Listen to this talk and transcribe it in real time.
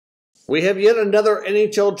We have yet another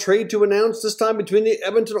NHL trade to announce, this time between the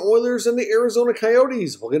Edmonton Oilers and the Arizona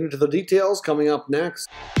Coyotes. We'll get into the details coming up next.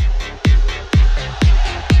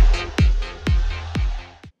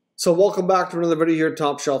 So welcome back to another video here at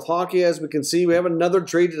Top Shelf Hockey. As we can see, we have another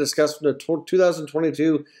trade to discuss from the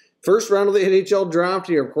 2022 first round of the NHL draft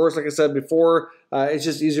here. Of course, like I said before, it's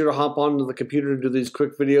just easier to hop onto the computer to do these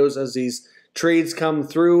quick videos as these trades come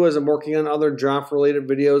through, as I'm working on other draft-related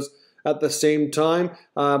videos at the same time.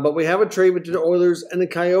 But we have a trade between the Oilers and the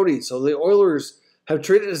Coyotes. So the Oilers have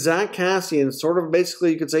traded Zack Kassian, sort of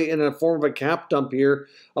basically you could say in a form of a cap dump here,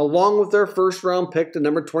 along with their first-round pick, the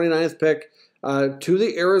number 29th pick, to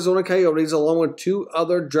the Arizona Coyotes, along with two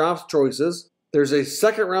other draft choices. There's a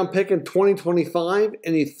second-round pick in 2025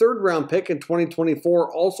 and a third-round pick in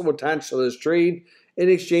 2024 also attached to this trade in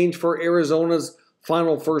exchange for Arizona's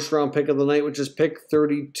final first-round pick of the night, which is pick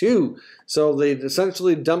 32. So they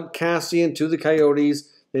essentially dumped Kassian to the Coyotes.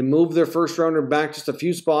 They moved their first-rounder back just a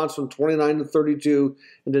few spots from 29 to 32,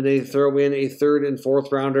 and then they throw in a third and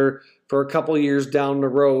fourth rounder for a couple years down the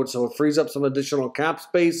road. So it frees up some additional cap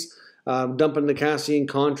space, dumping the Kassian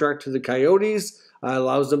contract to the Coyotes.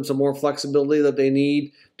 Allows them some more flexibility that they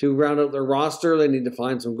need to round out their roster. They need to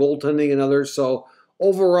find some goaltending and others. So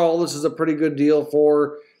overall, this is a pretty good deal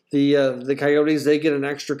for the Coyotes. They get an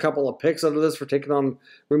extra couple of picks out of this for taking on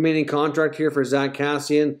remaining contract here for Zack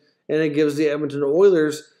Kassian, and it gives the Edmonton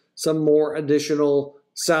Oilers some more additional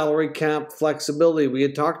salary cap flexibility. We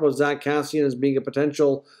had talked about Zack Kassian as being a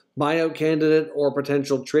potential buyout candidate or a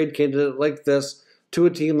potential trade candidate like this to a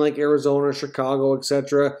team like Arizona, Chicago,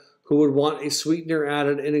 etc., who would want a sweetener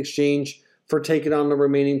added in exchange for taking on the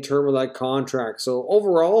remaining term of that contract. So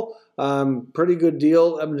overall, pretty good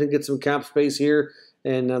deal. Edmonton gets some cap space here,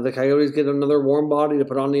 and the Coyotes get another warm body to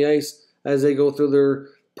put on the ice as they go through their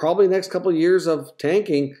probably next couple of years of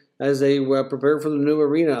tanking as they prepare for the new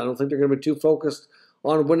arena. I don't think they're going to be too focused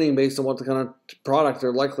on winning based on what the kind of product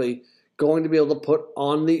they're likely going to be able to put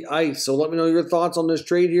on the ice. So let me know your thoughts on this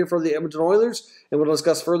trade here for the Edmonton Oilers, and we'll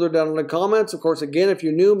discuss further down in the comments. Of course, again, if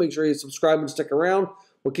you're new, make sure you subscribe and stick around.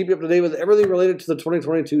 We'll keep you up to date with everything related to the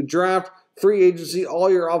 2022 draft, free agency,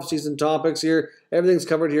 all your off-season topics here. Everything's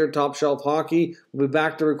covered here at Top Shelf Hockey. We'll be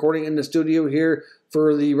back to recording in the studio here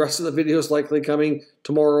for the rest of the videos likely coming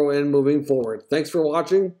tomorrow and moving forward. Thanks for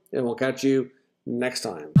watching, and we'll catch you next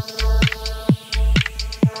time.